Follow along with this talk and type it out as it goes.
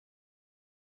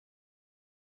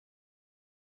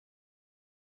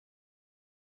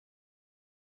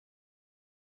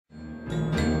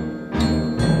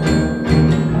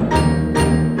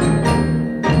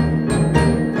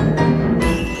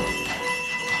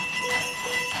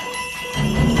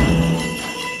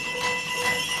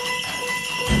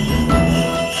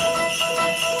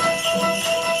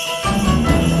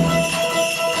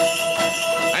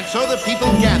the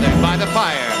people gathered by the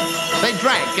fire. They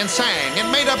drank and sang and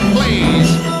made up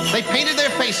plays. They painted their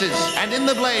faces, and in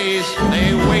the blaze,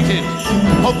 they waited,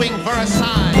 hoping for a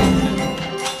sign.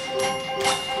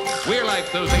 We're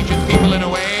like those ancient people in a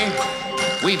way.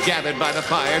 We've gathered by the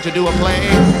fire to do a play.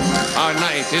 Our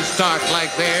night is dark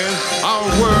like theirs. Our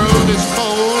world is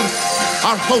cold.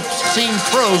 Our hopes seem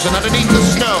frozen underneath the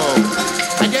snow.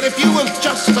 And yet if you will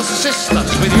just assist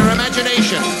us with your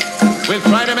imagination, we'll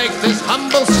try to make this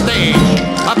humble stage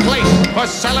a place for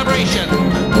celebration.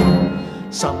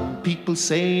 Some people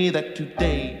say that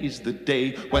today is the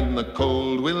day when the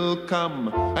cold will come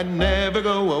and never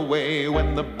go away,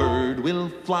 when the bird will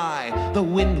fly, the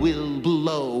wind will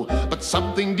blow. But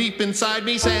something deep inside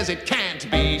me says it can't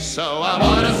be so. I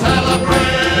want to celebrate.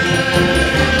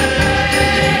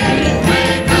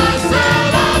 Make a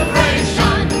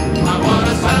celebration. I want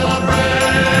to celebrate.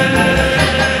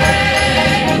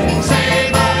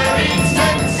 Savoring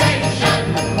sensation.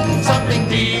 Something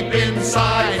deep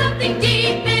inside. Something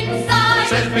deep inside.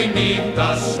 Says beneath the